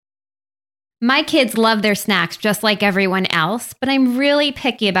My kids love their snacks just like everyone else, but I'm really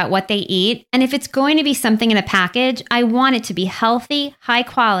picky about what they eat. And if it's going to be something in a package, I want it to be healthy, high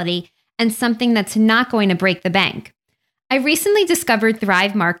quality, and something that's not going to break the bank. I recently discovered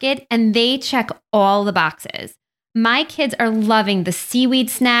Thrive Market, and they check all the boxes. My kids are loving the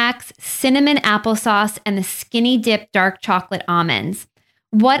seaweed snacks, cinnamon applesauce, and the skinny dip dark chocolate almonds.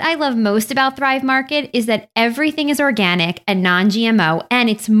 What I love most about Thrive Market is that everything is organic and non-GMO, and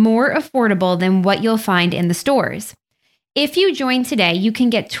it's more affordable than what you'll find in the stores. If you join today, you can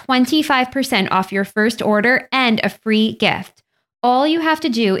get 25% off your first order and a free gift. All you have to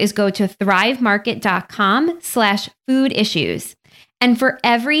do is go to thrivemarket.com/foodissues. And for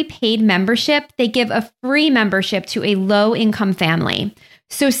every paid membership, they give a free membership to a low-income family.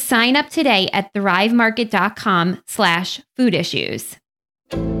 So sign up today at thrivemarket.com/foodissues.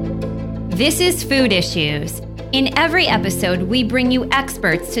 This is Food Issues. In every episode, we bring you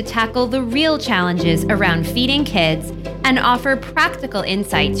experts to tackle the real challenges around feeding kids and offer practical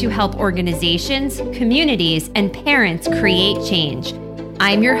insight to help organizations, communities, and parents create change.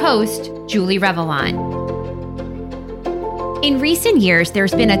 I'm your host, Julie Revelon. In recent years,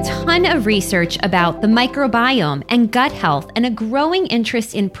 there's been a ton of research about the microbiome and gut health and a growing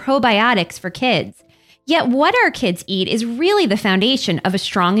interest in probiotics for kids. Yet what our kids eat is really the foundation of a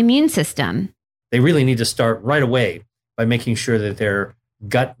strong immune system. They really need to start right away by making sure that their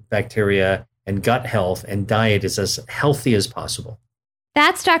gut bacteria and gut health and diet is as healthy as possible.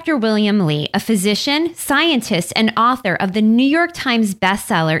 That's Dr. William Li, a physician, scientist, and author of the New York Times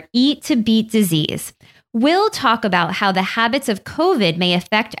bestseller, Eat to Beat Disease. We'll talk about how the habits of COVID may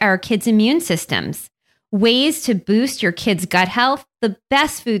affect our kids' immune systems, ways to boost your kids' gut health, the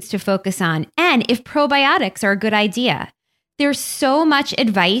best foods to focus on, and if probiotics are a good idea. There's so much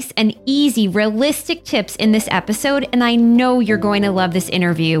advice and easy, realistic tips in this episode, and I know you're going to love this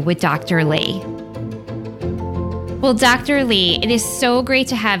interview with Dr. Li. Well, Dr. Li, it is so great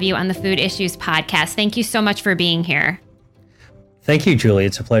to have you on the Food Issues podcast. Thank you so much for being here. Thank you, Julie.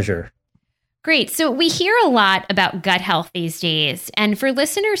 It's a pleasure. Great. So we hear a lot about gut health these days. And for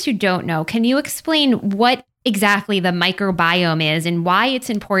listeners who don't know, can you explain what exactly the microbiome is and why it's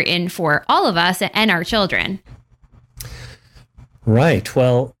important for all of us and our children? Right.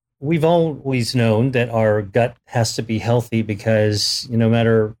 Well, we've always known that our gut has to be healthy because no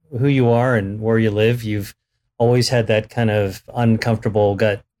matter who you are and where you live, you've always had that kind of uncomfortable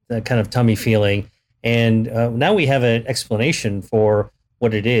gut, that kind of tummy feeling. And now we have an explanation for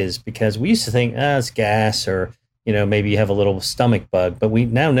what it is, because we used to think, it's gas, or, maybe you have a little stomach bug. But we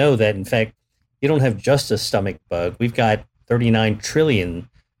now know that, in fact, you don't have just a stomach bug. We've got 39 trillion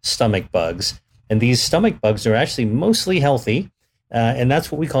stomach bugs. And these stomach bugs are actually mostly healthy. And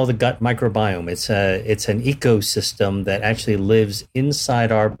that's what we call the gut microbiome. It's an ecosystem that actually lives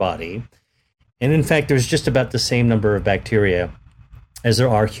inside our body. And in fact, there's just about the same number of bacteria as there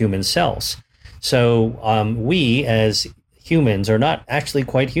are human cells. So we as humans are not actually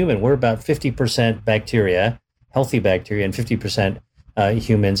quite human. We're about 50% bacteria, healthy bacteria, and 50%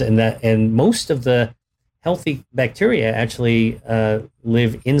 humans. And most of the healthy bacteria actually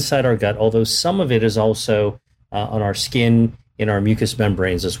live inside our gut, although some of it is also on our skin, in our mucous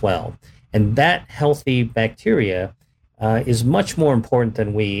membranes as well. And that healthy bacteria is much more important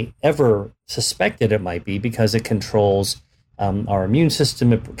than we ever suspected it might be, because it controls our immune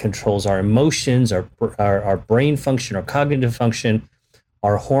system, it controls our emotions, our brain function, our cognitive function,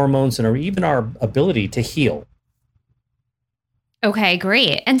 our hormones, and even our ability to heal. Okay,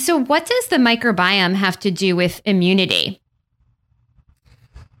 great. And so what does the microbiome have to do with immunity?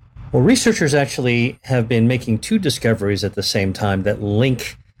 Well, researchers actually have been making two discoveries at the same time that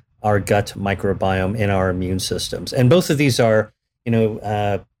link our gut microbiome and our immune systems. And both of these are,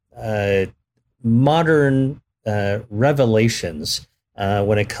 modern revelations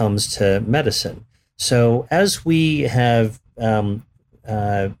when it comes to medicine. So as we have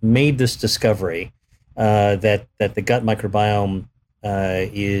made this discovery that the gut microbiome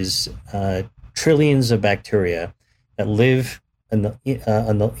is trillions of bacteria that live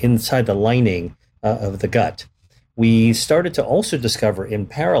inside the lining of the gut, we started to also discover in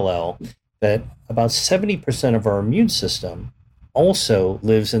parallel that about 70% of our immune system also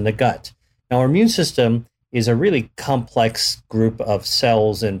lives in the gut. Now, our immune system is a really complex group of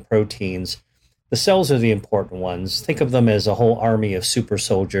cells and proteins. The cells are the important ones. Think of them as a whole army of super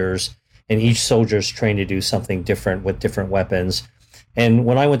soldiers, and each soldier is trained to do something different with different weapons. And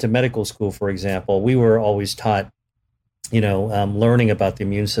when I went to medical school, for example, we were always taught, learning about the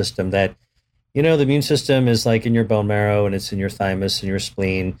immune system, that, the immune system is like in your bone marrow, and it's in your thymus and your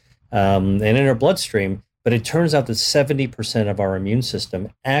spleen, and in our bloodstream. But it turns out that 70% of our immune system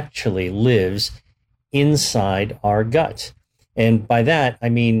actually lives inside our gut. And by that, I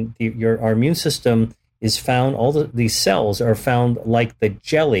mean our immune system is found, these cells are found like the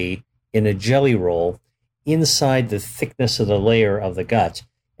jelly in a jelly roll inside the thickness of the layer of the gut.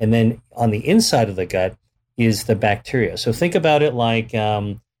 And then on the inside of the gut is the bacteria. So think about it like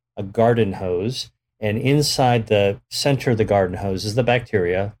a garden hose. And inside the center of the garden hose is the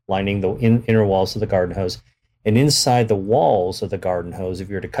bacteria lining the inner walls of the garden hose. And inside the walls of the garden hose, if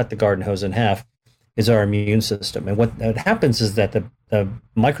you were to cut the garden hose in half, is our immune system. And what happens is that the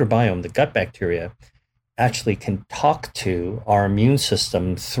microbiome, the gut bacteria, actually can talk to our immune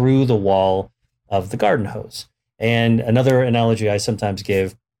system through the wall of the garden hose. And another analogy I sometimes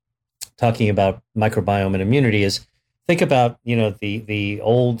give, talking about microbiome and immunity, is think about, the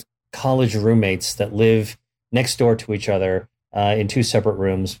old college roommates that live next door to each other in two separate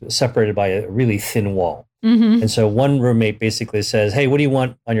rooms, separated by a really thin wall. Mm-hmm. And so one roommate basically says, "Hey, what do you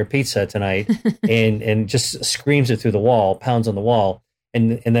want on your pizza tonight?" and just screams it through the wall, pounds on the wall.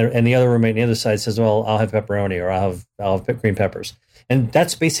 And the other roommate on the other side says, "Well, I'll have pepperoni, or I'll have green peppers." And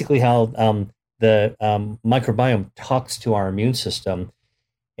that's basically how the microbiome talks to our immune system.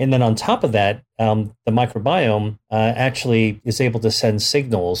 And then on top of that, the microbiome actually is able to send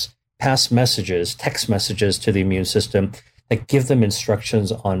signals, pass messages, text messages to the immune system that give them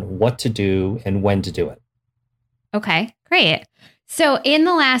instructions on what to do and when to do it. Okay, great. So in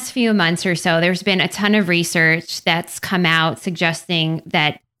the last few months or so, there's been a ton of research that's come out suggesting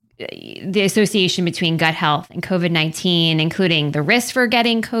that the association between gut health and COVID-19, including the risk for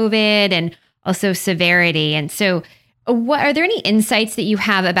getting COVID and also severity. And so are there any insights that you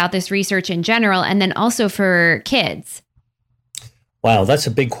have about this research in general, and then also for kids? Wow, that's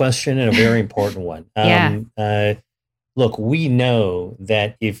a big question and a very important one. Yeah. Look, we know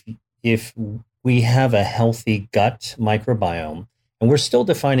that if we have a healthy gut microbiome, and we're still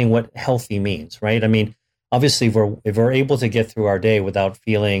defining what healthy means, right? I mean, obviously, if we're able to get through our day without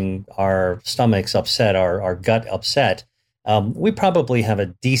feeling our stomachs upset, our gut upset, we probably have a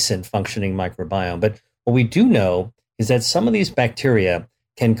decent functioning microbiome. But what we do know is that some of these bacteria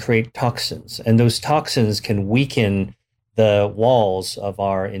can create toxins, and those toxins can weaken the walls of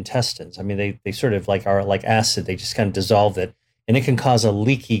our intestines. I mean, they sort of are like acid. They just kind of dissolve it, and it can cause a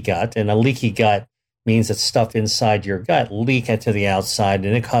leaky gut. And a leaky gut means that stuff inside your gut leak into the outside,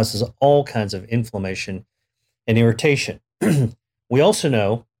 and it causes all kinds of inflammation and irritation. We also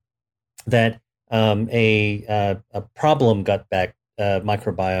know that a problem gut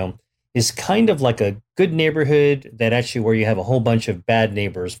microbiome is kind of like a good neighborhood that actually where you have a whole bunch of bad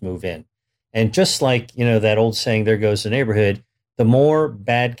neighbors move in. And just like, that old saying, there goes the neighborhood, the more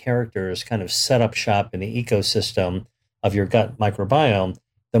bad characters kind of set up shop in the ecosystem of your gut microbiome,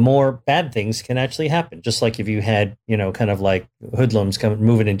 the more bad things can actually happen. Just like if you had, kind of like hoodlums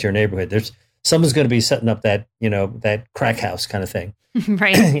moving into your neighborhood, someone's going to be setting up that, that crack house kind of thing.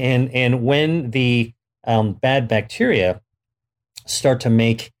 Right. And when the bad bacteria start to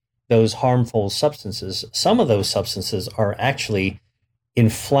make those harmful substances, some of those substances are actually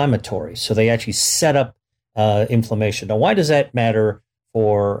inflammatory. So they actually set up inflammation. Now, why does that matter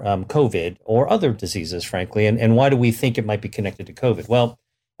for COVID or other diseases, frankly? And why do we think it might be connected to COVID? Well,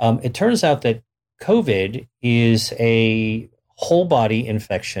 it turns out that COVID is a whole body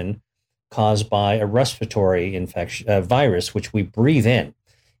infection caused by a respiratory infection, virus, which we breathe in.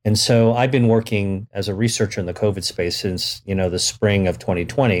 And so I've been working as a researcher in the COVID space since, the spring of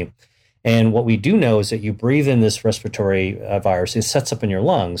 2020. And what we do know is that you breathe in this respiratory virus, it sets up in your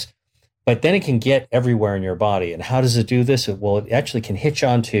lungs, but then it can get everywhere in your body. And how does it do this? Well, it actually can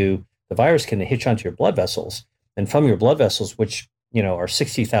the virus can hitch onto your blood vessels. And from your blood vessels, which, are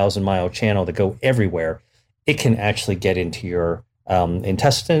 60,000 mile channel that go everywhere, it can actually get into your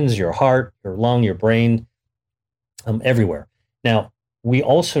intestines, your heart, your lung, your brain, everywhere. Now, we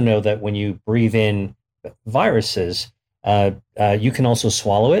also know that when you breathe in viruses, you can also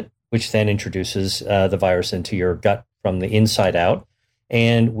swallow it, which then introduces the virus into your gut from the inside out.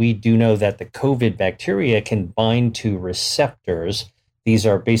 And we do know that the COVID bacteria can bind to receptors. These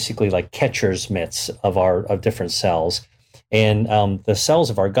are basically like catcher's mitts of different cells. And the cells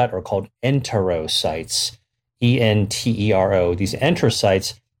of our gut are called enterocytes, E-N-T-E-R-O. These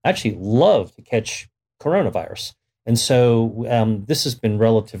enterocytes actually love to catch coronavirus. And so this has been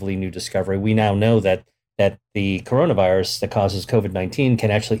relatively new discovery. We now know that the coronavirus that causes COVID-19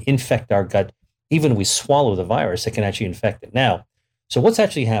 can actually infect our gut. Even if we swallow the virus, it can actually infect it. Now, so what's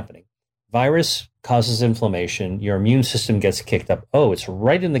actually happening? Virus causes inflammation. Your immune system gets kicked up. Oh, it's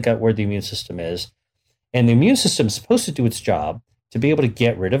right in the gut where the immune system is. And the immune system is supposed to do its job to be able to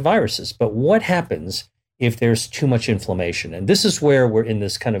get rid of viruses. But what happens if there's too much inflammation. And this is where we're in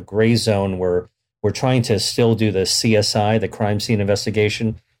this kind of gray zone where we're trying to still do the CSI, the crime scene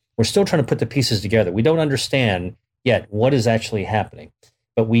investigation. We're still trying to put the pieces together. We don't understand yet what is actually happening.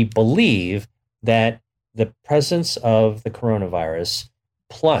 But we believe that the presence of the coronavirus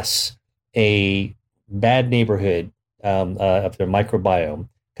plus a bad neighborhood of their microbiome,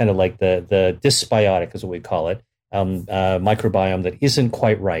 kind of like the dysbiotic is what we call it, microbiome that isn't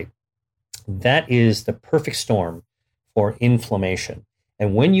quite right. That is the perfect storm for inflammation.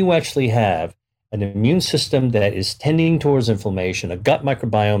 And when you actually have an immune system that is tending towards inflammation, a gut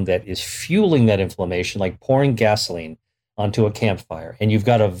microbiome that is fueling that inflammation, like pouring gasoline onto a campfire, and you've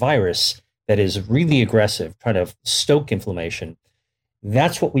got a virus that is really aggressive, trying to stoke inflammation,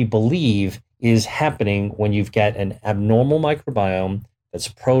 that's what we believe is happening when you've got an abnormal microbiome that's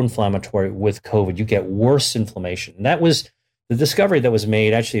pro-inflammatory with COVID. You get worse inflammation. And that was the discovery that was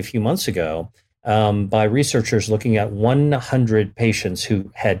made actually a few months ago by researchers looking at 100 patients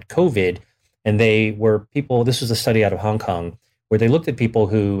who had COVID. And they were people, this was a study out of Hong Kong, where they looked at people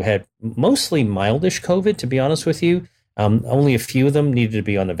who had mostly mildish COVID, to be honest with you. Only a few of them needed to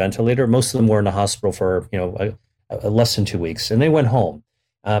be on a ventilator. Most of them were in the hospital for less than 2 weeks, and they went home.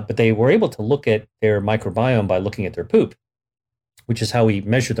 But they were able to look at their microbiome by looking at their poop, which is how we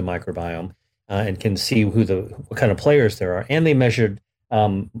measure the microbiome and can see what kind of players there are. And they measured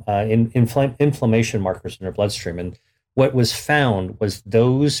inflammation markers in their bloodstream. And what was found was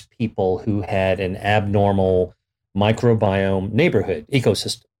those people who had an abnormal microbiome neighborhood,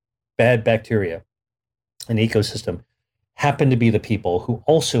 ecosystem, bad bacteria, an ecosystem, happened to be the people who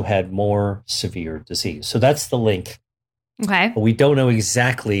also had more severe disease. So that's the link. Okay. But we don't know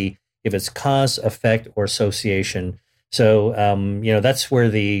exactly if it's cause, effect, or association. So, that's where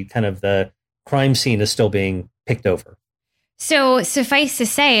the kind of the crime scene is still being picked over. So suffice to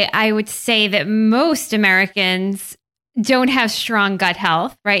say, I would say that most Americans don't have strong gut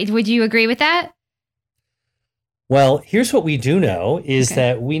health, right? Would you agree with that? Well, here's what we do know is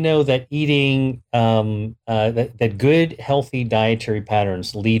that we know that eating, that good, healthy dietary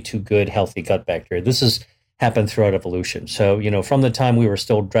patterns lead to good, healthy gut bacteria. This has happened throughout evolution. So, from the time we were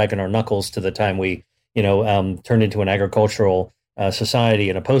still dragging our knuckles to the time we, turned into an agricultural society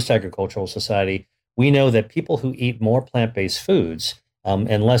and a post-agricultural society, we know that people who eat more plant-based foods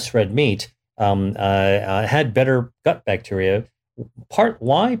and less red meat had better gut bacteria.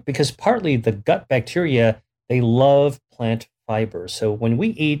 Why? Because partly the gut bacteria, they love plant fiber. So when we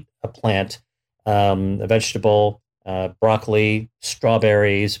eat a plant, a vegetable, broccoli,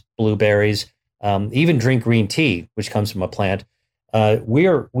 strawberries, blueberries, even drink green tea, which comes from a plant, we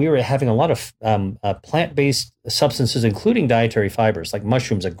are having a lot of plant-based substances, including dietary fibers. Like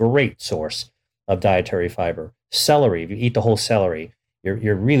mushrooms, a great source of dietary fiber. Celery, if you eat the whole celery,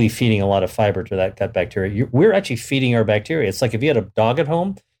 you're really feeding a lot of fiber to that gut bacteria. We're actually feeding our bacteria. It's like if you had a dog at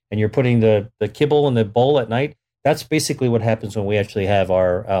home and you're putting the kibble in the bowl at night, that's basically what happens when we actually have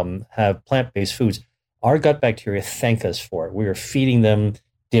our have plant-based foods. Our gut bacteria thank us for it. We are feeding them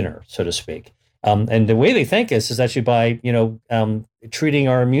dinner, so to speak. And the way they thank us is actually by treating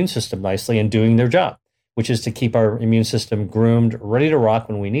our immune system nicely and doing their job, which is to keep our immune system groomed, ready to rock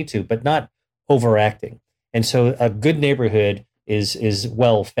when we need to, but not overacting. And so a good neighborhood is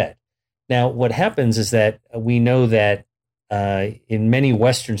well fed. Now, what happens is that we know that in many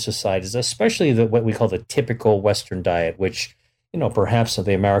Western societies, especially what we call the typical Western diet, which, perhaps of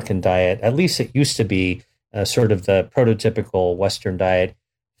the American diet, at least it used to be sort of the prototypical Western diet,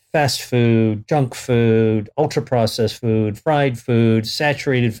 fast food, junk food, ultra-processed food, fried food,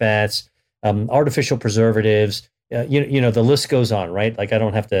 saturated fats, artificial preservatives, the list goes on, right? Like I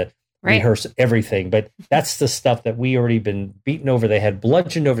don't have to rehearse everything, but that's the stuff that we already been beaten over the head,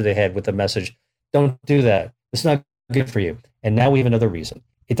 bludgeoned over the head with the message, don't do that. It's not good for you. And now we have another reason.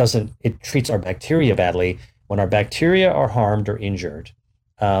 It treats our bacteria badly. When our bacteria are harmed or injured,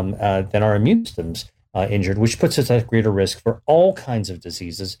 then our immune system's injured, which puts us at greater risk for all kinds of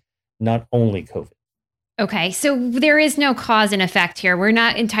diseases, not only COVID. Okay, so there is no cause and effect here. We're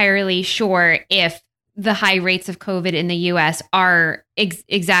not entirely sure if the high rates of COVID in the U.S. are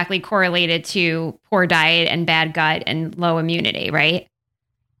exactly correlated to poor diet and bad gut and low immunity, right?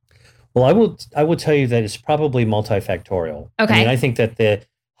 Well, I will tell you that it's probably multifactorial. Okay. I think that the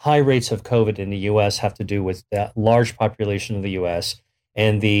high rates of COVID in the U.S. have to do with the large population of the U.S.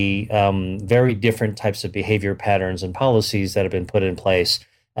 and the very different types of behavior patterns and policies that have been put in place.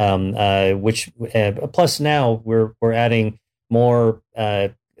 Which plus now we're adding more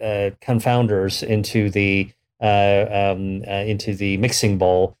confounders into the mixing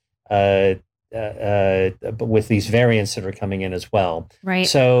bowl with these variants that are coming in as well. Right.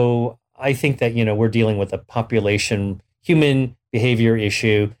 So I think that, we're dealing with a population, human behavior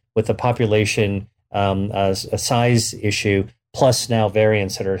issue with a population a size issue, plus now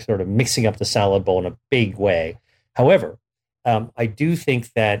variants that are sort of mixing up the salad bowl in a big way. However, I do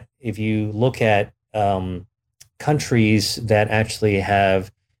think that if you look at countries that actually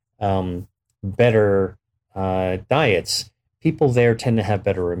have better diets, people there tend to have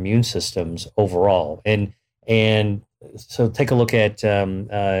better immune systems overall. And so take a look at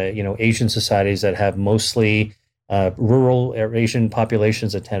Asian societies that have mostly rural Asian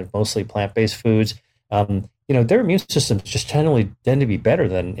populations that have mostly plant-based foods. Their immune systems just tend to be better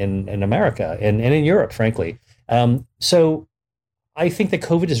than in America and in Europe, frankly. So I think that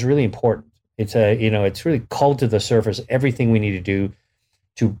COVID is really important. It's really called to the surface everything we need to do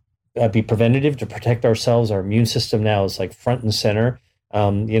to be preventative, to protect ourselves. Our immune system now is like front and center.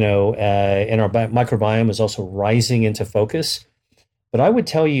 And our microbiome is also rising into focus. But I would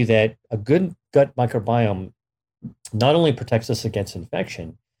tell you that a good gut microbiome not only protects us against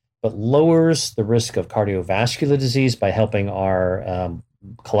infection, but lowers the risk of cardiovascular disease by helping our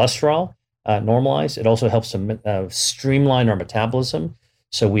cholesterol normalize. It also helps to streamline our metabolism,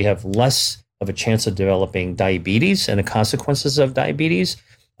 so we have less of a chance of developing diabetes and the consequences of diabetes.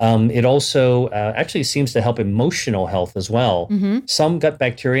 It also actually seems to help emotional health as well. Mm-hmm. Some gut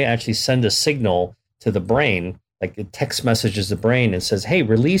bacteria actually send a signal to the brain, like it text messages the brain and says, hey,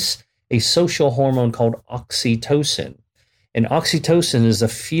 release a social hormone called oxytocin. And oxytocin is a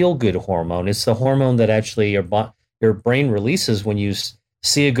feel-good hormone. It's the hormone that actually your brain releases when you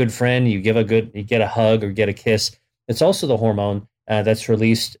see a good friend, you get a hug or get a kiss. It's also the hormone that's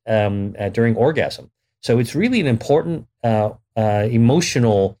released during orgasm. So it's really an important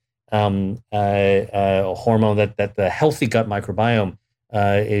emotional hormone that the healthy gut microbiome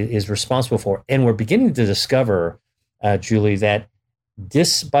is responsible for. And we're beginning to discover, Julie, that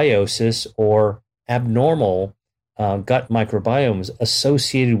dysbiosis or abnormal gut microbiomes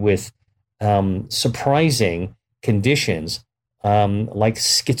associated with surprising conditions like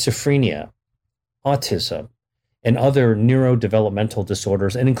schizophrenia, autism, and other neurodevelopmental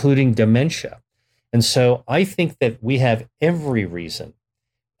disorders, and including dementia. And so I think that we have every reason,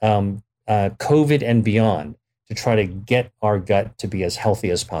 COVID and beyond, to try to get our gut to be as healthy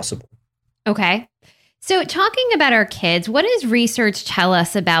as possible. Okay. So talking about our kids, what does research tell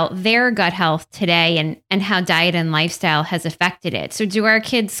us about their gut health today and how diet and lifestyle has affected it? So do our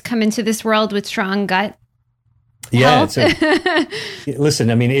kids come into this world with strong gut health? Listen,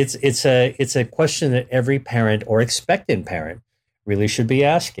 I mean, it's a question that every parent or expectant parent really should be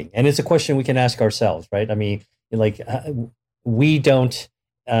asking. And it's a question we can ask ourselves, right? I mean, like we don't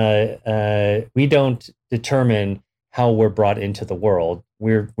determine how we're brought into the world.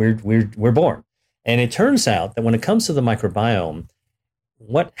 We're born. And it turns out that when it comes to the microbiome,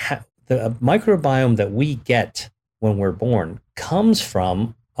 the microbiome that we get when we're born comes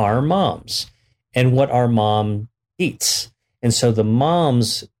from our moms and what our mom eats. And so the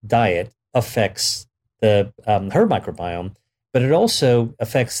mom's diet affects her microbiome, but it also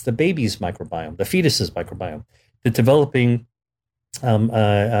affects the baby's microbiome, the fetus's microbiome, the developing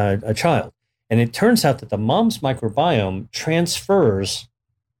a child. And it turns out that the mom's microbiome transfers,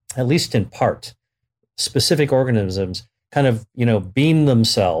 at least in part, specific organisms kind of, beam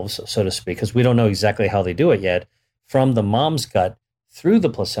themselves, so to speak, because we don't know exactly how they do it yet, from the mom's gut through the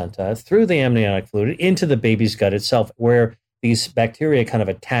placenta, through the amniotic fluid, into the baby's gut itself, where these bacteria kind of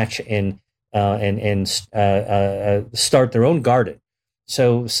attach and start their own garden.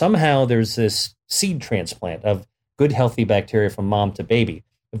 So somehow there's this seed transplant of good, healthy bacteria from mom to baby.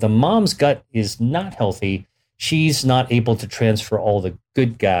 If the mom's gut is not healthy, she's not able to transfer all the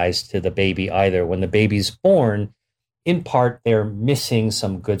good guys to the baby either. When the baby's born, in part, they're missing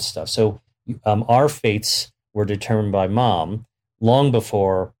some good stuff. So our fates were determined by mom long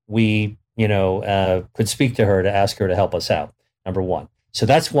before we, could speak to her to ask her to help us out, number one. So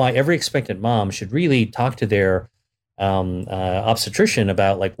that's why every expectant mom should really talk to their obstetrician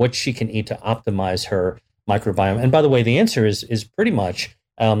about like what she can eat to optimize her microbiome. And by the way, the answer is pretty much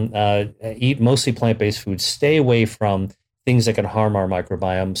eat mostly plant-based foods, stay away from things that can harm our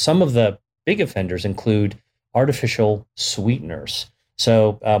microbiome. Some of the big offenders include artificial sweeteners.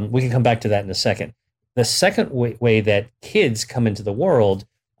 So we can come back to that in a second. The second way that kids come into the world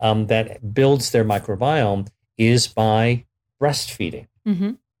that builds their microbiome is by breastfeeding.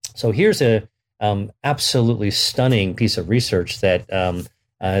 Mm-hmm. So here's a absolutely stunning piece of research that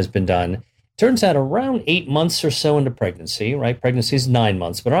has been done. Turns out around 8 months or so into pregnancy, right? Pregnancy is 9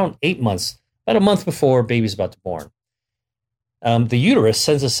 months, but around 8 months, about a month before baby's about to born, the uterus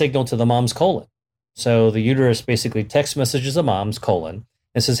sends a signal to the mom's colon. So the uterus basically text messages the mom's colon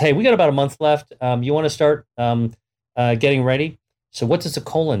and says, hey, we got about a month left. You want to start getting ready? So what does the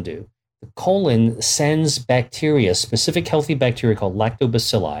colon do? The colon sends bacteria, specific healthy bacteria called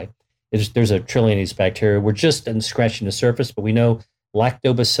lactobacilli. There's a trillion of these bacteria. We're just scratching the surface, but we know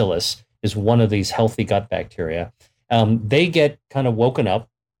lactobacillus is one of these healthy gut bacteria. They get kind of woken up,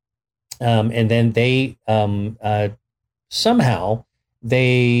 and then they somehow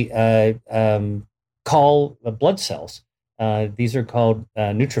they call blood cells. These are called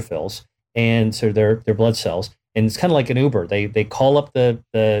neutrophils, and so they're blood cells. And it's kind of like an Uber. They call up the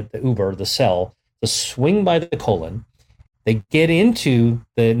Uber, the cell, to swing by the colon. They get into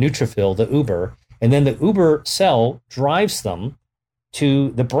the neutrophil, the Uber, and then the Uber cell drives them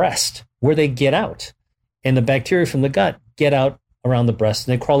to the breast where they get out. And the bacteria from the gut get out around the breast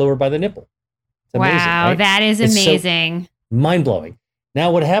and they crawl over by the nipple. It's amazing, wow, right? that is amazing. So mind-blowing.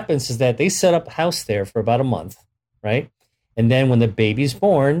 Now what happens is that they set up house there for about a month, right? And then when the baby's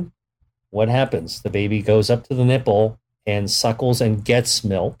born, what happens? The baby goes up to the nipple and suckles and gets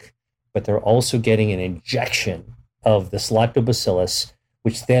milk, but they're also getting an injection of this lactobacillus,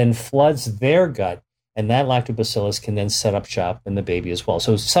 which then floods their gut, and that lactobacillus can then set up shop in the baby as well.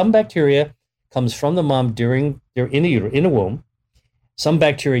 So some bacteria comes from the mom during they're in the womb. Some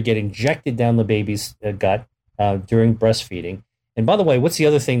bacteria get injected down the baby's gut during breastfeeding. And by the way, what's the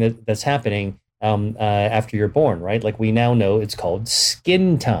other thing that's happening after you're born, right? Like we now know it's called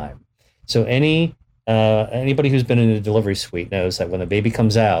skin time. So anybody who's been in a delivery suite knows that when the baby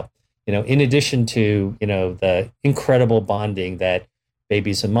comes out, in addition to, the incredible bonding that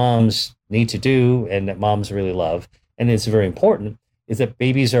babies and moms need to do and that moms really love, and it's very important, is that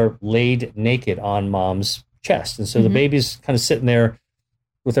babies are laid naked on mom's chest. And so the baby's kind of sitting there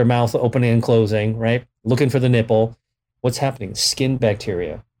with their mouth opening and closing, right? Looking for the nipple. What's happening? Skin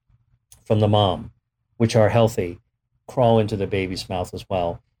bacteria from the mom, which are healthy, crawl into the baby's mouth as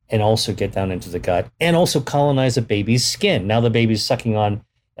well, and also get down into the gut and also colonize the baby's skin. Now the baby's sucking on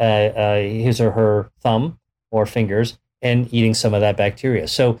his or her thumb or fingers and eating some of that bacteria.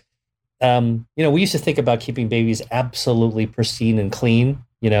 So, we used to think about keeping babies absolutely pristine and clean,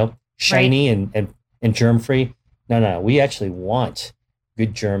 shiny and germ-free. No. We actually want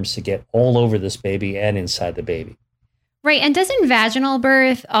good germs to get all over this baby and inside the baby. Right. And doesn't vaginal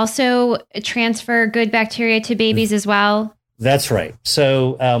birth also transfer good bacteria to babies as well? That's right.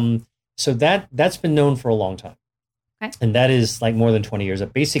 So that's been known for a long time. Okay. And that is like more than 20 years.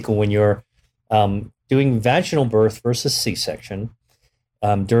 Basically, when you're doing vaginal birth versus C-section,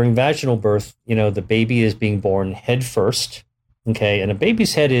 during vaginal birth, the baby is being born head first. Okay. And a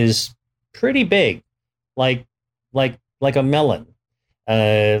baby's head is pretty big, like a melon,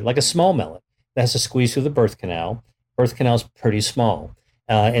 like a small melon that has to squeeze through the birth canal. Birth canal is pretty small.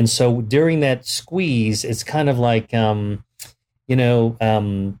 And so during that squeeze, it's kind of like, I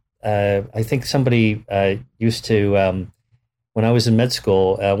think somebody used to, when I was in med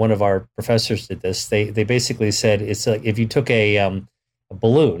school, one of our professors did this. They basically said it's like if you took a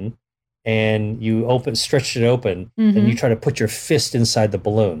balloon and you stretched it open, and you try to put your fist inside the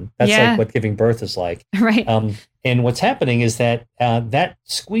balloon. That's like what giving birth is like. Right. And what's happening is that that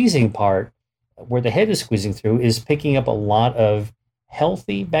squeezing part, where the head is squeezing through, is picking up a lot of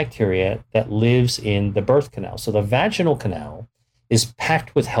healthy bacteria that lives in the birth canal. So the vaginal canal is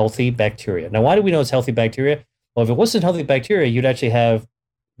packed with healthy bacteria. Now, why do we know it's healthy bacteria? Well, if it wasn't healthy bacteria, you'd actually have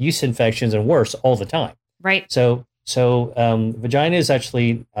yeast infections and worse all the time. Right. So vagina is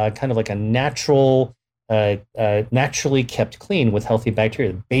actually kind of like a natural, naturally kept clean with healthy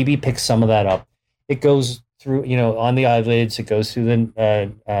bacteria. The baby picks some of that up. It goes through, on the eyelids. It goes through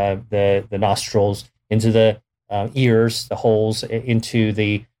the nostrils, into the ears, the holes, into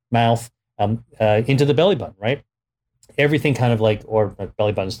the mouth, into the belly button, right? Everything kind of like, or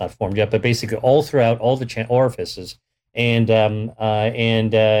belly button's not formed yet, but basically all throughout all the orifices, and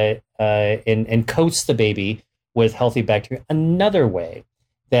coats the baby with healthy bacteria. Another way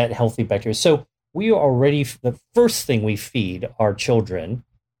that healthy bacteria. So we are already, the first thing we feed our children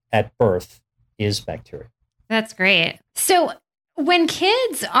at birth is bacteria. That's great. So when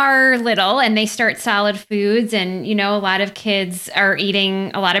kids are little and they start solid foods, and a lot of kids are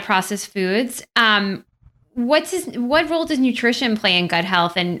eating a lot of processed foods, what role does nutrition play in gut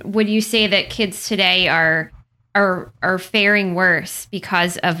health? And would you say that kids today are faring worse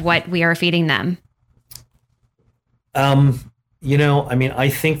because of what we are feeding them? I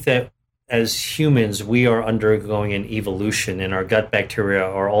think that as humans, we are undergoing an evolution, and our gut bacteria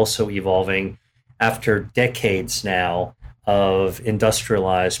are also evolving after decades now of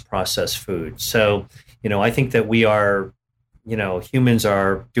industrialized processed food. So, I think that we are, humans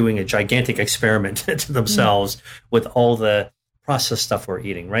are doing a gigantic experiment to themselves with all the processed stuff we're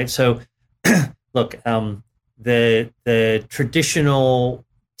eating, right? So, look, the traditional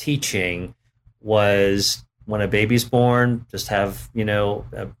teaching was when a baby's born, just have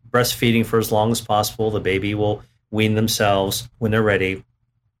breastfeeding for as long as possible. The baby will wean themselves when they're ready,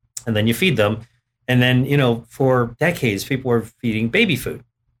 and then you feed them. And then for decades, people were feeding baby food,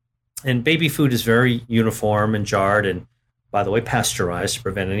 and baby food is very uniform and jarred, and by the way, pasteurized to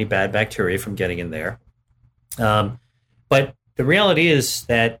prevent any bad bacteria from getting in there. But the reality is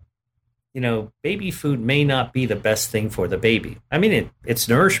that, baby food may not be the best thing for the baby. I mean, it's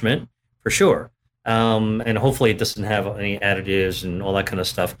nourishment for sure. And hopefully it doesn't have any additives and all that kind of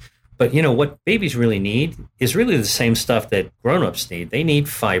stuff. But, what babies really need is really the same stuff that grown-ups need. They need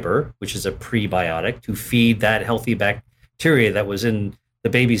fiber, which is a prebiotic, to feed that healthy bacteria that was in the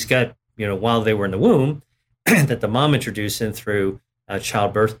baby's gut, while they were in the womb, that the mom introduced in through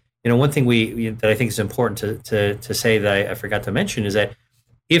childbirth. One thing that I think is important to say that I forgot to mention is that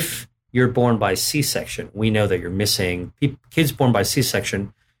if you're born by C-section, we know that you're missing. Kids born by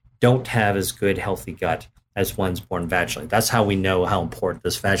C-section don't have as good healthy gut as ones born vaginally. That's how we know how important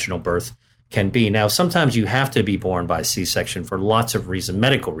this vaginal birth can be. Now, sometimes you have to be born by C-section for lots of reasons,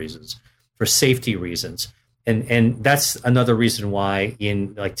 medical reasons, for safety reasons. And that's another reason why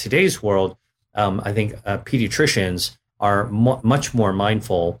in like today's world, I think pediatricians are much more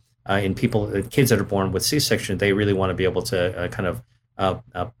mindful in kids that are born with C-section. They really want to be able to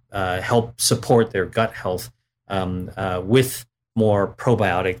help support their gut health with more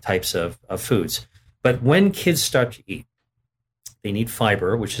probiotic types of foods. But when kids start to eat, they need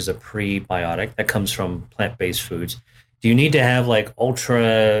fiber, which is a prebiotic that comes from plant-based foods. Do you need to have like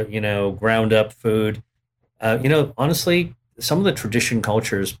ultra, ground up food? Honestly, some of the traditional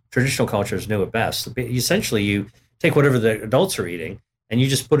cultures know it best. Essentially, you take whatever the adults are eating and you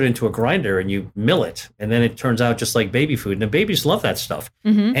just put it into a grinder and you mill it. And then it turns out just like baby food. And the babies love that stuff.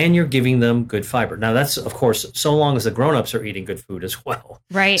 Mm-hmm. And you're giving them good fiber. Now, that's, of course, so long as the grown-ups are eating good food as well.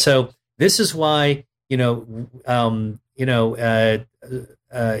 Right. So this is why, it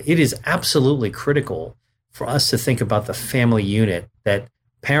is absolutely critical for us to think about the family unit, that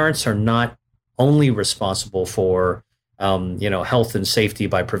parents are not only responsible for health and safety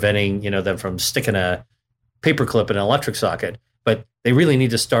by preventing, them from sticking a paperclip in an electric socket, but they really need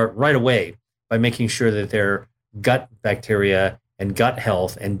to start right away by making sure that their gut bacteria and gut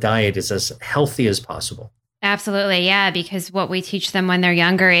health and diet is as healthy as possible. Absolutely. Yeah. Because what we teach them when they're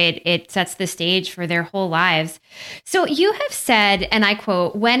younger, it sets the stage for their whole lives. So you have said, and I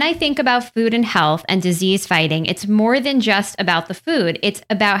quote, "When I think about food and health and disease fighting, it's more than just about the food. It's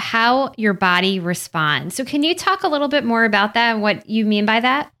about how your body responds." So can you talk a little bit more about that and what you mean by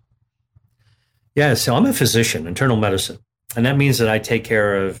that? Yeah. So I'm a physician, internal medicine. And that means that I take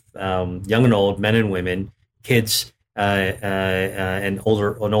care of young and old, men and women, kids, and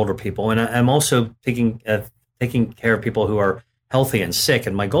older people, and I'm also taking care of people who are healthy and sick.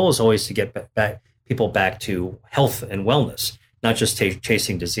 And my goal is always to get people back to health and wellness, not just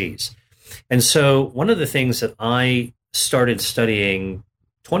chasing disease. And so, one of the things that I started studying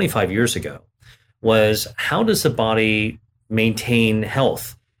 25 years ago was, how does the body maintain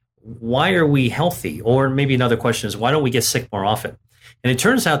health? Why are we healthy? Or maybe another question is, why don't we get sick more often? And it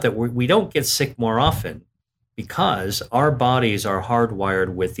turns out that we don't get sick more often because our bodies are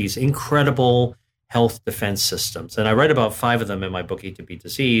hardwired with these incredible health defense systems. And I write about 5 of them in my book, Eat to Beat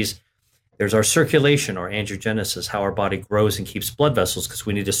Disease. There's our circulation, or angiogenesis, how our body grows and keeps blood vessels because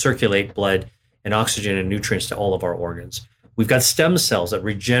we need to circulate blood and oxygen and nutrients to all of our organs. We've got stem cells that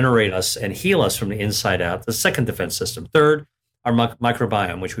regenerate us and heal us from the inside out, the second defense system. Third, our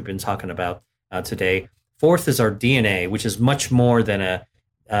microbiome, which we've been talking about today. Fourth is our DNA, which is much more than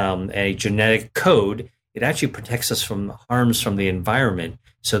a genetic code. It actually protects us from harms from the environment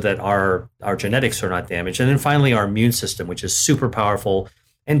so that our genetics are not damaged. And then finally, our immune system, which is super powerful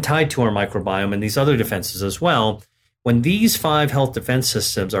and tied to our microbiome and these other defenses as well. When these 5 health defense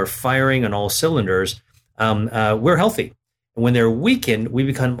systems are firing on all cylinders, we're healthy. And when they're weakened, we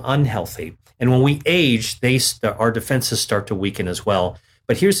become unhealthy. And when we age, our defenses start to weaken as well.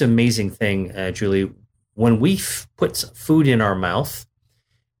 But here's the amazing thing, Julie. When we put food in our mouth,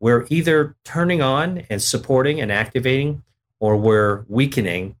 we're either turning on and supporting and activating, or we're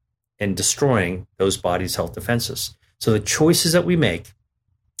weakening and destroying those bodies' health defenses. So the choices that we make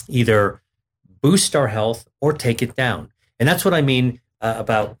either boost our health or take it down. And that's what I mean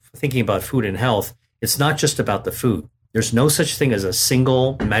about thinking about food and health. It's not just about the food. There's no such thing as a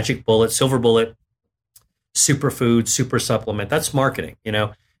single magic bullet, silver bullet, superfood, super supplement. That's marketing,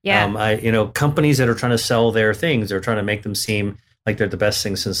 Yeah. Companies that are trying to sell their things, they're trying to make them seem like they're the best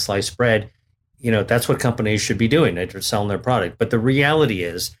thing since sliced bread. that's what companies should be doing. They're selling their product. But the reality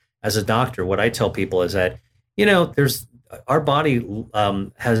is, as a doctor, what I tell people is that, there's our body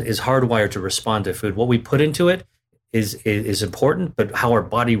is hardwired to respond to food. What we put into it is important, but how our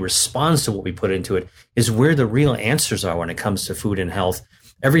body responds to what we put into it is where the real answers are when it comes to food and health.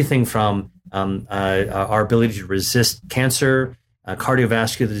 Everything from our ability to resist cancer,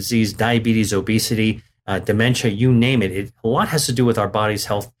 cardiovascular disease, diabetes, obesity, dementia, you name it. A lot has to do with our body's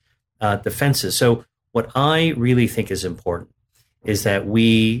health defenses. So what I really think is important is that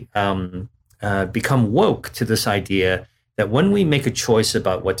we become woke to this idea that when we make a choice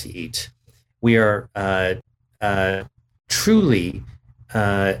about what to eat, we are truly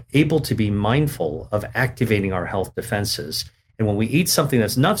able to be mindful of activating our health defenses. And when we eat something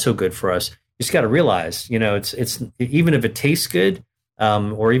that's not so good for us, you just got to realize, it's even if it tastes good,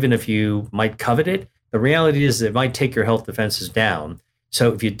 or even if you might covet it, the reality is it might take your health defenses down.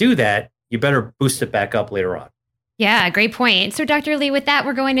 So if you do that, you better boost it back up later on. Yeah, great point. So Dr. Lee, with that,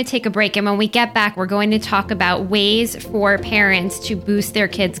 we're going to take a break. And when we get back, we're going to talk about ways for parents to boost their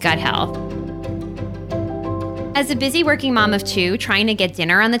kids' gut health. As a busy working mom of two, trying to get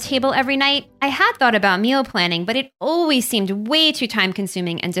dinner on the table every night, I had thought about meal planning, but it always seemed way too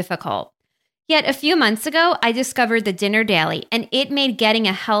time-consuming and difficult. Yet a few months ago, I discovered the Dinner Daily, and it made getting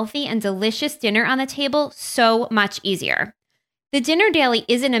a healthy and delicious dinner on the table so much easier. The Dinner Daily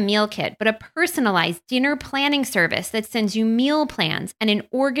isn't a meal kit, but a personalized dinner planning service that sends you meal plans and an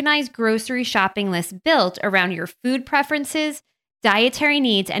organized grocery shopping list built around your food preferences, dietary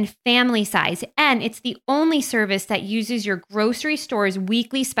needs, and family size. And it's the only service that uses your grocery store's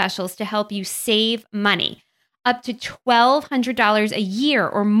weekly specials to help you save money, up to $1,200 a year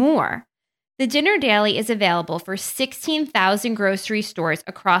or more. The Dinner Daily is available for 16,000 grocery stores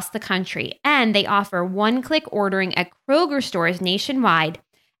across the country, and they offer one-click ordering at Kroger stores nationwide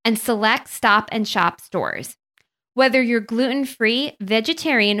and select Stop and Shop stores. Whether you're gluten-free,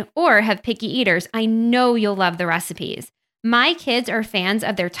 vegetarian, or have picky eaters, I know you'll love the recipes. My kids are fans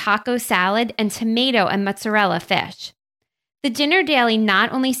of their taco salad and tomato and mozzarella fish. The Dinner Daily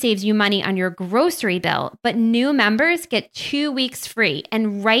not only saves you money on your grocery bill, but new members get 2 weeks free,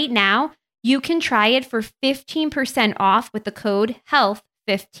 and right now, you can try it for 15% off with the code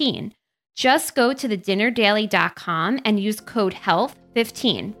HEALTH15. Just go to thedinnerdaily.com and use code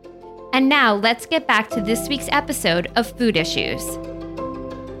HEALTH15. And now let's get back to this week's episode of Food Issues.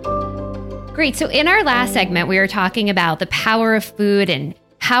 Great. So in our last segment, we were talking about the power of food and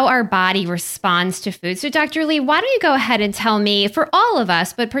how our body responds to food. So Dr. Lee, why don't you go ahead and tell me, for all of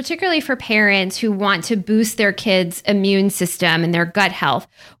us, but particularly for parents who want to boost their kids' immune system and their gut health,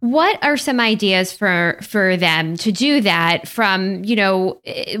 what are some ideas for them to do that from,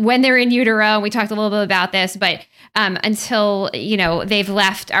 when they're in utero? We talked a little bit about this, but until, they've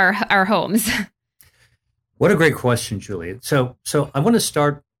left our homes. What a great question, Julie. So I want to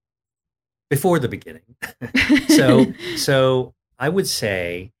start before the beginning. So I would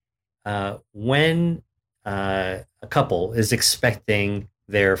say when a couple is expecting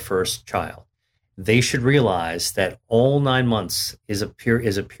their first child, they should realize that all 9 months is a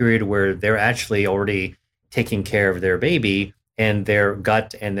period where they're actually already taking care of their baby and their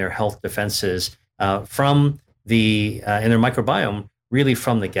gut and their health defenses from the and their microbiome really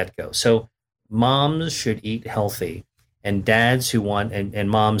from the get-go. So moms should eat healthy, and dads who want and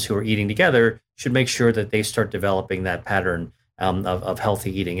moms who are eating together should make sure that they start developing that pattern of healthy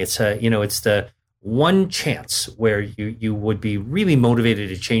eating. It's it's the one chance where you would be really motivated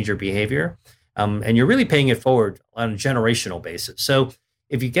to change your behavior, and you're really paying it forward on a generational basis. So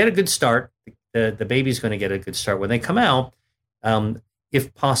if you get a good start, the baby's going to get a good start when they come out.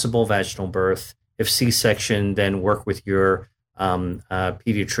 If possible, vaginal birth. If C-section, then work with your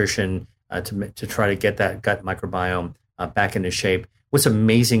pediatrician to try to get that gut microbiome back into shape. What's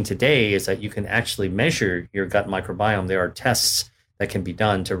amazing today is that you can actually measure your gut microbiome. There are tests that can be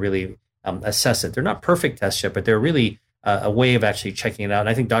done to really assess it. They're not perfect tests yet, but they're really a way of actually checking it out. And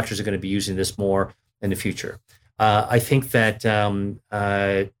I think doctors are going to be using this more in the future. I think that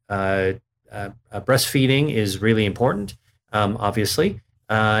breastfeeding is really important, obviously.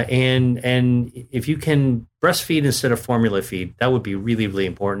 And if you can breastfeed instead of formula feed, that would be really, really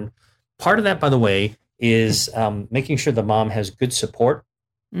important. Part of that, by the way, is making sure the mom has good support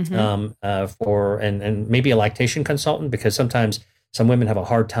for and maybe a lactation consultant, because sometimes some women have a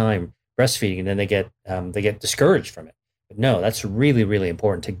hard time breastfeeding and then they get discouraged from it. But no, that's really, really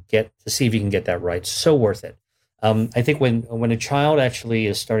important to see if you can get that right. So worth it. I think when a child actually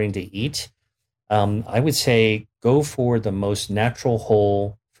is starting to eat, I would say go for the most natural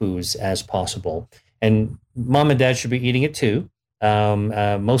whole foods as possible. And mom and dad should be eating it too.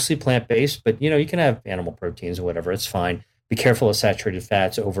 mostly plant-based, but you can have animal proteins or whatever. It's fine. Be careful of saturated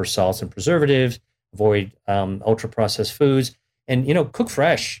fats, over salts and preservatives. Avoid ultra-processed foods, and cook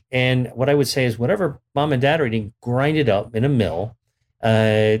fresh. And what I would say is, whatever mom and dad are eating, grind it up in a mill,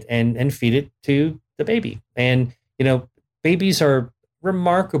 and feed it to the baby. And babies are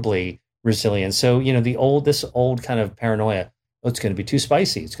remarkably resilient. So this old kind of paranoia. Oh, it's going to be too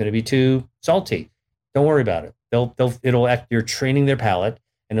spicy. It's going to be too salty. Don't worry about it. You're training their palate.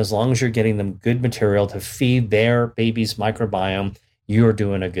 And as long as you're getting them good material to feed their baby's microbiome, you're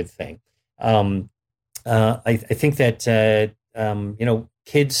doing a good thing. I think that,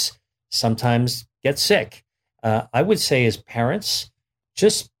 kids sometimes get sick. I would say, as parents,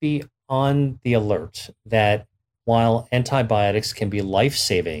 just be on the alert that while antibiotics can be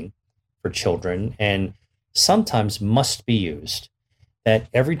life-saving for children and sometimes must be used, that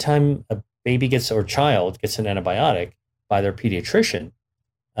every time a baby or child gets an antibiotic by their pediatrician,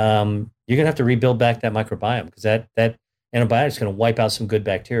 you're going to have to rebuild back that microbiome, because that antibiotic is going to wipe out some good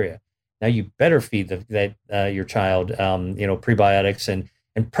bacteria. Now you better feed your child, prebiotics and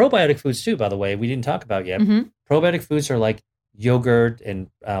probiotic foods too. By the way, we didn't talk about yet. Mm-hmm. Probiotic foods are like yogurt and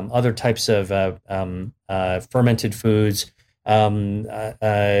other types of fermented foods,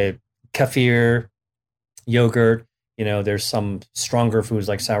 kefir, yogurt. There's some stronger foods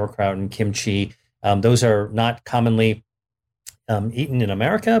like sauerkraut and kimchi. Those are not commonly eaten in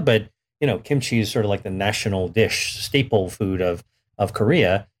America, but kimchi is sort of like the national dish, staple food of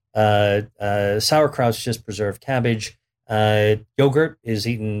Korea. Sauerkraut's just preserved cabbage. Yogurt is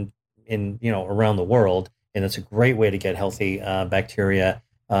eaten in around the world, and it's a great way to get healthy bacteria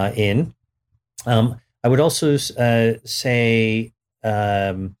in. I would also say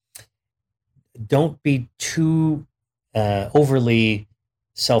don't be too overly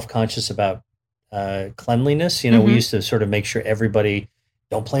self-conscious about cleanliness. Mm-hmm. We used to sort of make sure everybody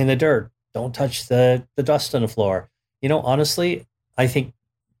don't play in the dirt, don't touch the dust on the floor. Honestly, I think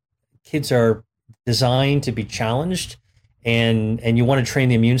kids are designed to be challenged, and you want to train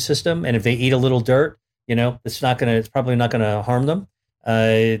the immune system. And if they eat a little dirt, it's probably not gonna harm them.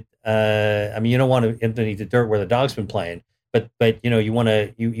 You don't want to eat the dirt where the dog's been playing, but you want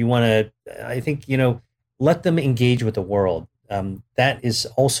to. I think let them engage with the world. That is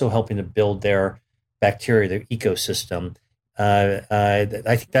also helping to build their bacteria, their ecosystem. I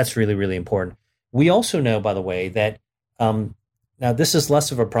think that's really, really important. We also know, by the way, that now this is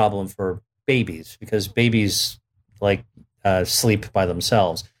less of a problem for babies, because babies sleep by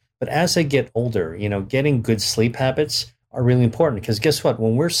themselves. But as they get older, getting good sleep habits are really important, because guess what?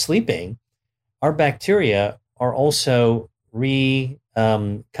 When we're sleeping, our bacteria are also readjusting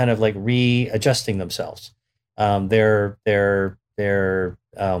themselves. They're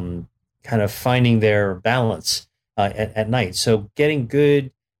kind of finding their balance at night. So getting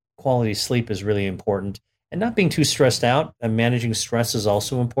good quality sleep is really important, and not being too stressed out. And managing stress is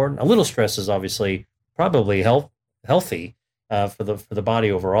also important. A little stress is obviously probably healthy for the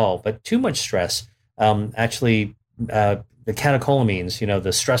body overall, but too much stress actually the catecholamines,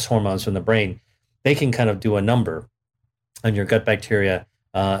 the stress hormones from the brain, they can kind of do a number on your gut bacteria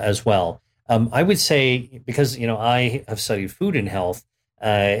as well. I would say, because I have studied food and health,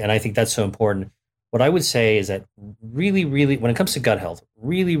 and I think that's so important. What I would say is that really, really, when it comes to gut health,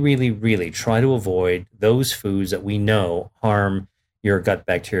 really, really, really try to avoid those foods that we know harm your gut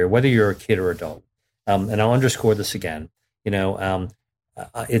bacteria, whether you're a kid or adult. And I'll underscore this again.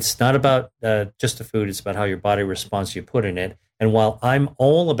 It's not about just the food; it's about how your body responds to you put in it. And while I'm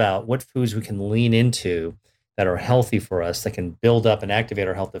all about what foods we can lean into that are healthy for us, that can build up and activate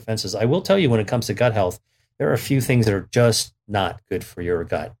our health defenses, I will tell you, when it comes to gut health, there are a few things that are just not good for your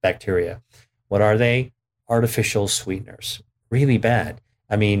gut bacteria. What are they? Artificial sweeteners. Really bad.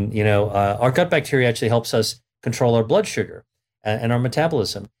 Our gut bacteria actually helps us control our blood sugar and our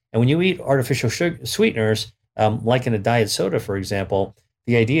metabolism. And when you eat artificial sweeteners, like in a diet soda, for example,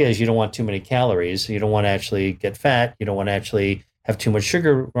 the idea is you don't want too many calories. You don't want to actually get fat. You don't want to actually have too much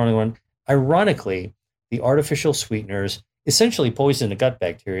sugar running on. Ironically, the artificial sweeteners essentially poison the gut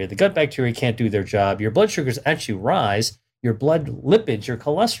bacteria. The gut bacteria can't do their job. Your blood sugars actually rise. Your blood lipids, your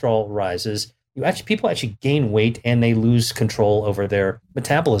cholesterol rises. People actually gain weight, and they lose control over their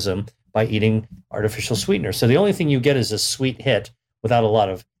metabolism by eating artificial sweeteners. So the only thing you get is a sweet hit without a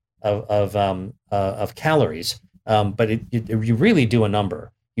lot of calories. But you really do a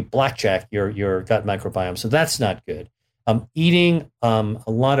number. You blackjack your gut microbiome. So that's not good. Eating a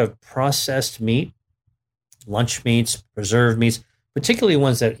lot of processed meat, lunch meats, preserved meats, particularly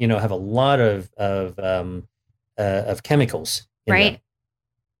ones that have a lot of chemicals in right. them,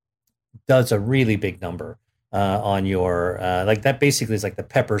 does a really big number on your like that. Basically, is like the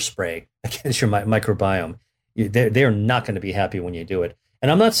pepper spray against your microbiome. They're not going to be happy when you do it.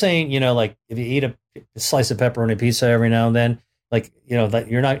 And I'm not saying, like if you eat a slice of pepperoni pizza every now and then, like, that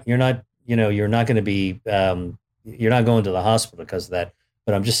you're not going to be, you're not going to the hospital because of that.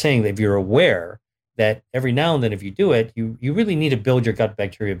 But I'm just saying that if you're aware that every now and then, if you do it, you really need to build your gut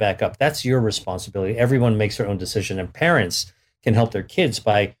bacteria back up. That's your responsibility. Everyone makes their own decision, and parents can help their kids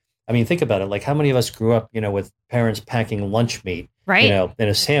by, I mean, think about it. Like, how many of us grew up, with parents packing lunch meat, right, in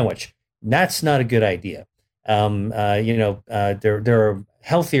a sandwich? That's not a good idea. There are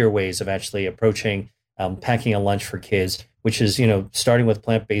healthier ways of actually approaching packing a lunch for kids, which is, starting with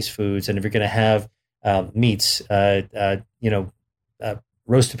plant-based foods. And if you're going to have meats,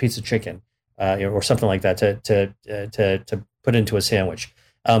 roasted pizza chicken, or something like that to put into a sandwich.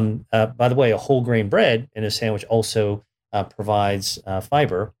 By the way, a whole grain bread in a sandwich also provides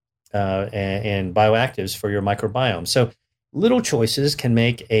fiber and bioactives for your microbiome. So little choices can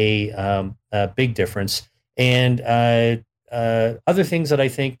make a big difference. And other things that I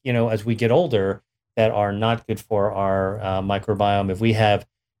think, as we get older, that are not good for our microbiome.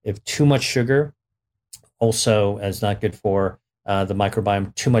 If too much sugar also is not good for the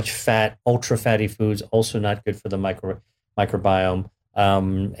microbiome. Too much fat, ultra fatty foods, also not good for the microbiome.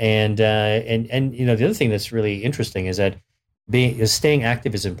 And the other thing that's really interesting is that staying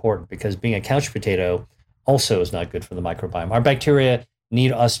active is important, because being a couch potato also is not good for the microbiome. Our bacteria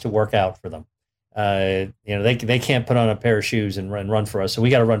need us to work out for them. They can't put on a pair of shoes and run for us, so we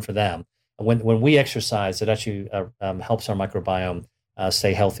got to run for them. When we exercise, it actually helps our microbiome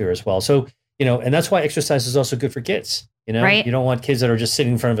stay healthier as well. So, and that's why exercise is also good for kids. Right. You don't want kids that are just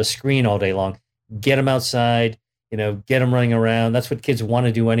sitting in front of a screen all day long. Get them outside, get them running around. That's what kids want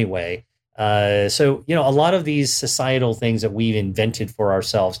to do anyway. So, a lot of these societal things that we've invented for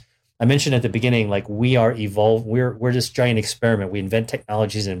ourselves. I mentioned at the beginning, like, we are evolved. We're this giant experiment. We invent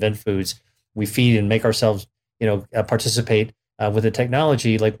technologies and invent foods. We feed and make ourselves, participate with the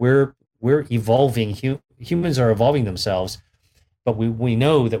technology. Like, we're evolving. Humans are evolving themselves, but we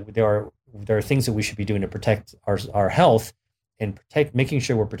know that there are things that we should be doing to protect our health, and making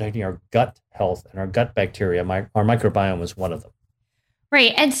sure we're protecting our gut health and our gut bacteria. Our microbiome is one of them.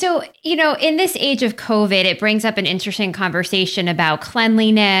 Right. And so, in this age of COVID, it brings up an interesting conversation about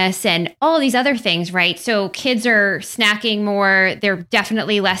cleanliness and all these other things, right? So kids are snacking more. They're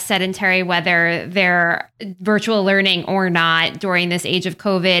definitely less sedentary, whether they're virtual learning or not, during this age of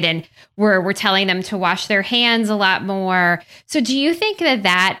COVID. And we're telling them to wash their hands a lot more. So do you think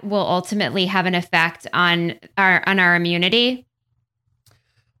that will ultimately have an effect on our immunity?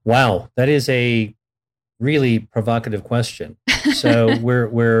 Wow, that is a really provocative question. So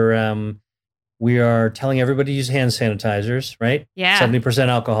we are telling everybody to use hand sanitizers, right? Yeah. 70%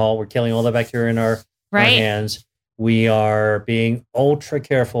 alcohol. We're killing all the bacteria in our hands. We are being ultra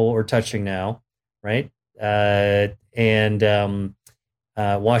careful or touching now, right? And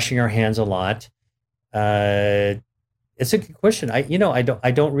washing our hands a lot. It's a good question. I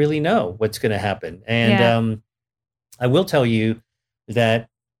don't really know what's going to happen. And I will tell you that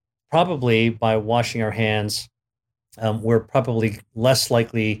probably by washing our hands, we're probably less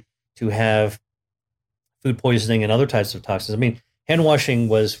likely to have food poisoning and other types of toxins. I mean, hand washing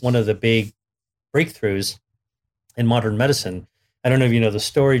was one of the big breakthroughs in modern medicine. I don't know if you know the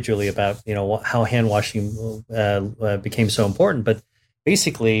story, Julie, about how hand washing became so important. But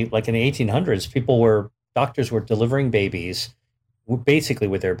basically, like in the 1800s, doctors were delivering babies basically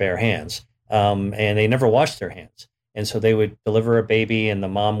with their bare hands, and they never washed their hands. And so they would deliver a baby, and the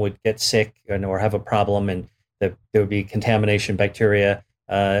mom would get sick or have a problem, and there would be contamination, bacteria,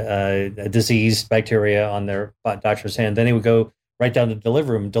 diseased bacteria on their doctor's hand. Then they would go right down to the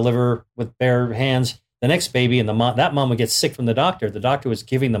delivery room, deliver with bare hands the next baby, and that mom would get sick from the doctor. The doctor was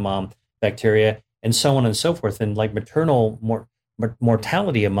giving the mom bacteria, and so on and so forth. And like maternal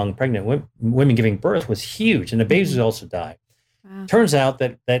mortality among pregnant women giving birth was huge, and the babies would also die. Wow. Turns out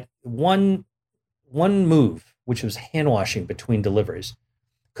that one move, which was hand washing between deliveries,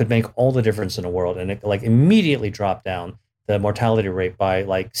 could make all the difference in the world, and it like immediately dropped down the mortality rate by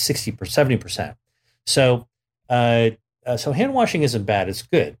like 60% or 70%. So hand washing isn't bad; it's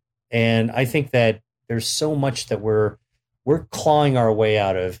good, and I think that there's so much that we're clawing our way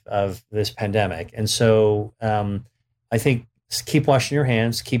out of this pandemic, and so I think keep washing your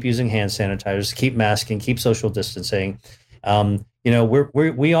hands, keep using hand sanitizers, keep masking, keep social distancing.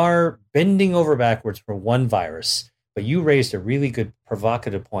 We are bending over backwards for one virus. But you raised a really good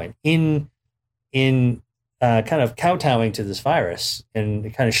provocative point in kind of kowtowing to this virus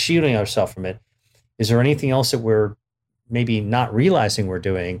and kind of shielding ourselves from it. Is there anything else that we're maybe not realizing we're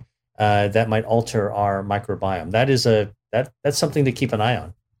doing that might alter our microbiome. That's something to keep an eye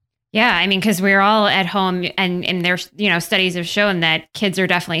on. Yeah, I mean, because we're all at home, and there's studies have shown that kids are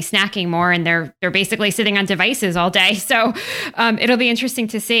definitely snacking more, and they're basically sitting on devices all day. So it'll be interesting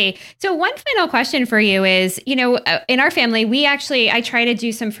to see. So one final question for you is, in our family, I try to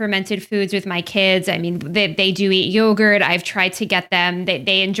do some fermented foods with my kids. I mean, they do eat yogurt. I've tried to get them.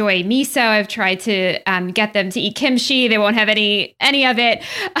 They enjoy miso. I've tried to get them to eat kimchi. They won't have any of it,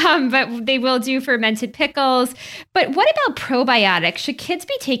 but they will do fermented pickles. But what about probiotics? Should kids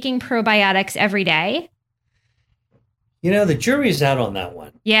be taking probiotics every day? The jury's out on that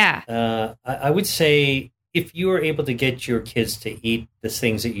one. Yeah. I would say if you are able to get your kids to eat the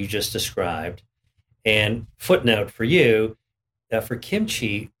things that you just described, and footnote for you, for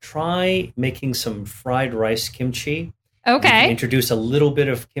kimchi, try making some fried rice kimchi. Okay. You can introduce a little bit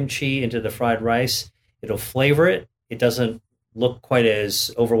of kimchi into the fried rice. It'll flavor it. It doesn't look quite as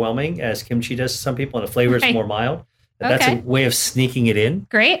overwhelming as kimchi does to some people, and the flavor is more mild. That's a way of sneaking it in.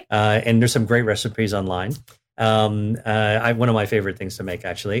 Great. And there's some great recipes online. One of my favorite things to make,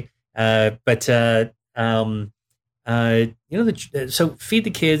 actually. So feed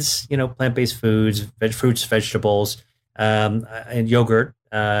the kids, plant-based foods, fruits, vegetables, and yogurt,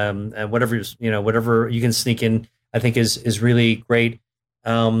 and whatever you can sneak in, I think is really great.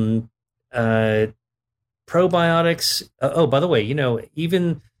 Probiotics. By the way,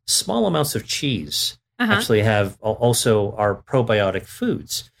 even small amounts of cheese actually also are probiotic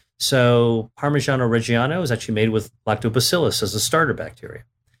foods. So Parmigiano Reggiano is actually made with Lactobacillus as a starter bacteria.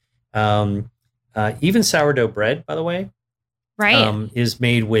 Even sourdough bread, by the way, is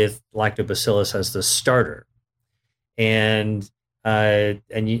made with Lactobacillus as the starter. And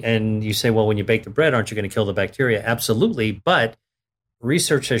you say, well, when you bake the bread, aren't you going to kill the bacteria? Absolutely. But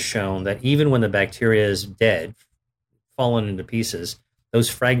research has shown that even when the bacteria is dead, fallen into pieces, those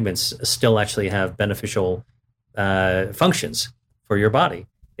fragments still actually have beneficial functions for your body.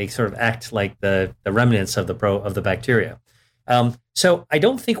 They sort of act like the remnants of the bacteria. So I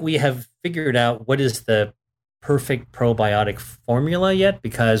don't think we have figured out what is the perfect probiotic formula yet,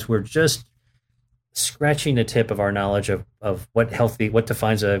 because we're just scratching the tip of our knowledge of what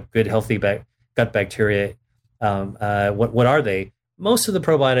defines a good healthy gut bacteria. What are they? Most of the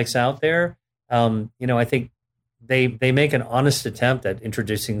probiotics out there, I think they make an honest attempt at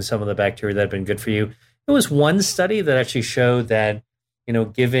introducing some of the bacteria that have been good for you. There was one study that actually showed that,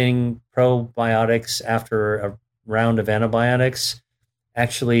 giving probiotics after a round of antibiotics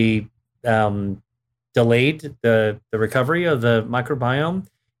actually delayed the recovery of the microbiome.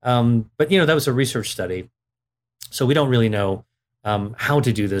 But that was a research study, so we don't really know how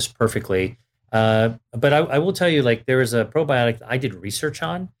to do this perfectly. But I will tell you, like, there is a probiotic that I did research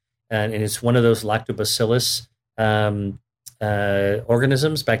on, and it's one of those lactobacillus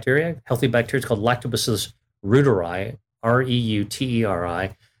organisms, bacteria, healthy bacteria. It's called Lactobacillus reuteri,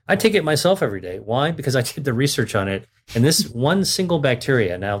 reuteri. I take it myself every day. Why? Because I did the research on it. And this one single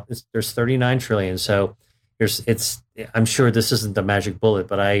bacteria, now there's 39 trillion. So I'm sure this isn't the magic bullet,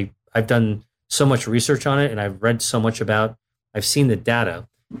 but I've done so much research on it, and I've read so much I've seen the data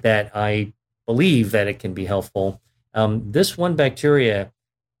that I believe that it can be helpful. This one bacteria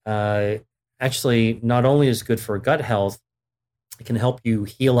actually not only is good for gut health, it can help you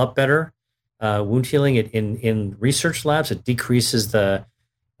heal up better. Wound healing, in research labs, it decreases the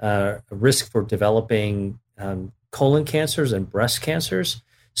risk for developing colon cancers and breast cancers.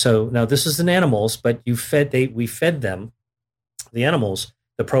 So now this is in animals, but we fed them, the animals,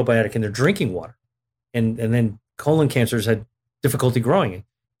 the probiotic in their drinking water, and then colon cancers had difficulty growing.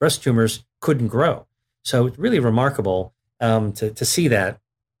 Breast tumors couldn't grow. So it's really remarkable to see that.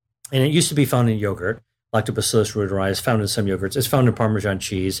 And it used to be found in yogurt. Lactobacillus reuteri is found in some yogurts. It's found in Parmesan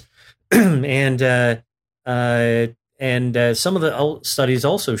cheese. And some of the studies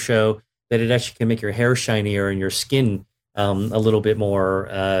also show that it actually can make your hair shinier and your skin a little bit more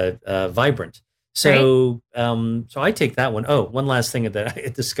vibrant. So, so I take that one. Oh, one last thing that I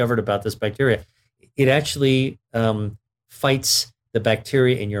discovered about this bacteria: it actually fights the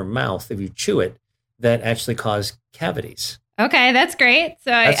bacteria in your mouth if you chew it that actually cause cavities. Okay, that's great.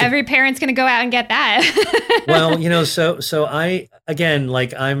 So every parent's going to go out and get that. Well, so I, again,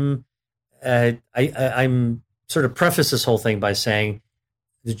 like I'm sort of preface this whole thing by saying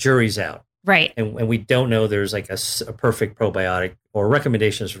the jury's out. Right. And we don't know there's like a perfect probiotic or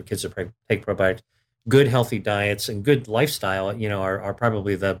recommendations for kids to take probiotics. Good, healthy diets and good lifestyle, are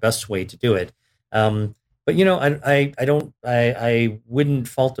probably the best way to do it. But, I wouldn't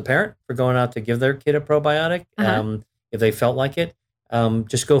fault the parent for going out to give their kid a probiotic. If they felt like it,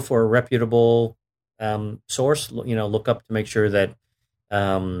 just go for a reputable source. Look up to make sure that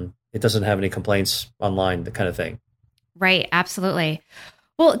it doesn't have any complaints online, the kind of thing. Right. Absolutely.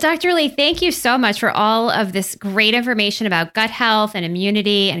 Well, Dr. Lee, thank you so much for all of this great information about gut health and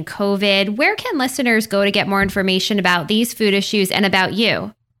immunity and COVID. Where can listeners go to get more information about these food issues and about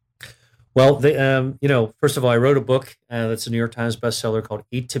you? Well, first of all, I wrote a book that's a New York Times bestseller called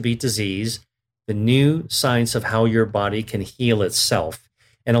Eat to Beat Disease, The New Science of How Your Body Can Heal Itself.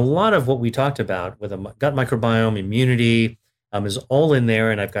 And a lot of what we talked about with a gut microbiome, immunity, is all in there.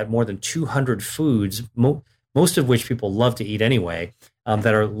 And I've got more than 200 foods, most of which people love to eat anyway,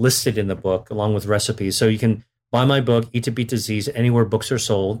 that are listed in the book along with recipes. So you can buy my book, Eat to Beat Disease, anywhere books are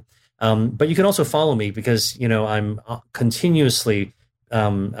sold. But you can also follow me because, I'm continuously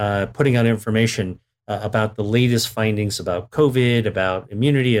putting out information about the latest findings about COVID, about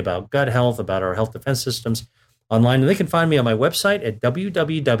immunity, about gut health, about our health defense systems online. And they can find me on my website at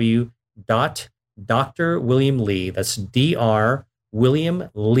www.drwilliamlee, that's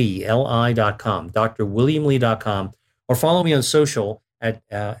drwilliamlee.com, drwilliamlee.com, or follow me on social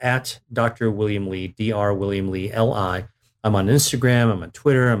at Dr. William Lee, Dr. William Lee, Li. I'm on Instagram, I'm on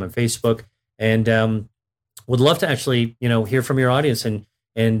Twitter, I'm on Facebook, and would love to actually, hear from your audience and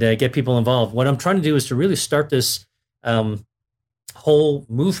get people involved. What I'm trying to do is to really start this whole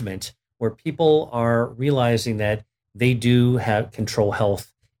movement where people are realizing that they do have control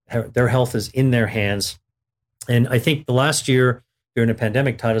health. Their health is in their hands. And I think the last year during the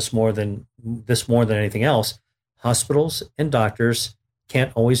pandemic taught us more than anything else. Hospitals and doctors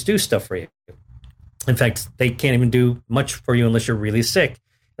can't always do stuff for you. In fact, they can't even do much for you unless you're really sick.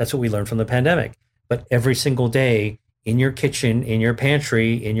 That's what we learned from the pandemic. But every single day in your kitchen, in your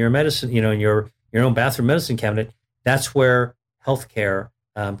pantry, in your medicine, in your own bathroom medicine cabinet, that's where healthcare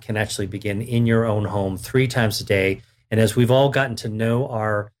can actually begin in your own home 3 times a day. And as we've all gotten to know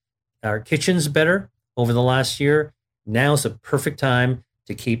our kitchens better over the last year, now's the perfect time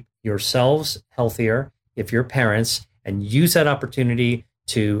to keep yourselves healthier if you're parents, and use that opportunity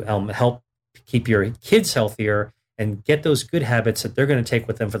to help keep your kids healthier and get those good habits that they're going to take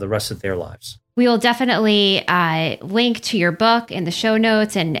with them for the rest of their lives. We will definitely link to your book in the show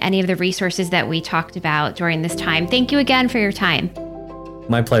notes and any of the resources that we talked about during this time. Thank you again for your time.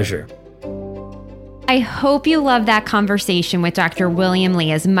 My pleasure. I hope you loved that conversation with Dr. William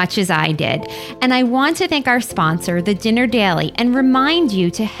Lee as much as I did. And I want to thank our sponsor, The Dinner Daily, and remind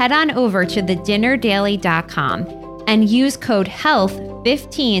you to head on over to thedinnerdaily.com and use code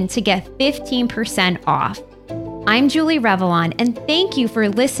HEALTH15 to get 15% off. I'm Julie Revelon, and thank you for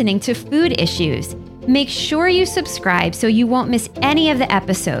listening to Food Issues. Make sure you subscribe so you won't miss any of the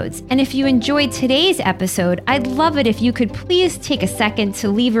episodes. And if you enjoyed today's episode, I'd love it if you could please take a second to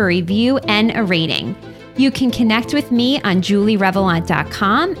leave a review and a rating. You can connect with me on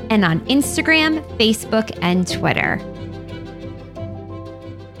julierevelon.com and on Instagram, Facebook, and Twitter.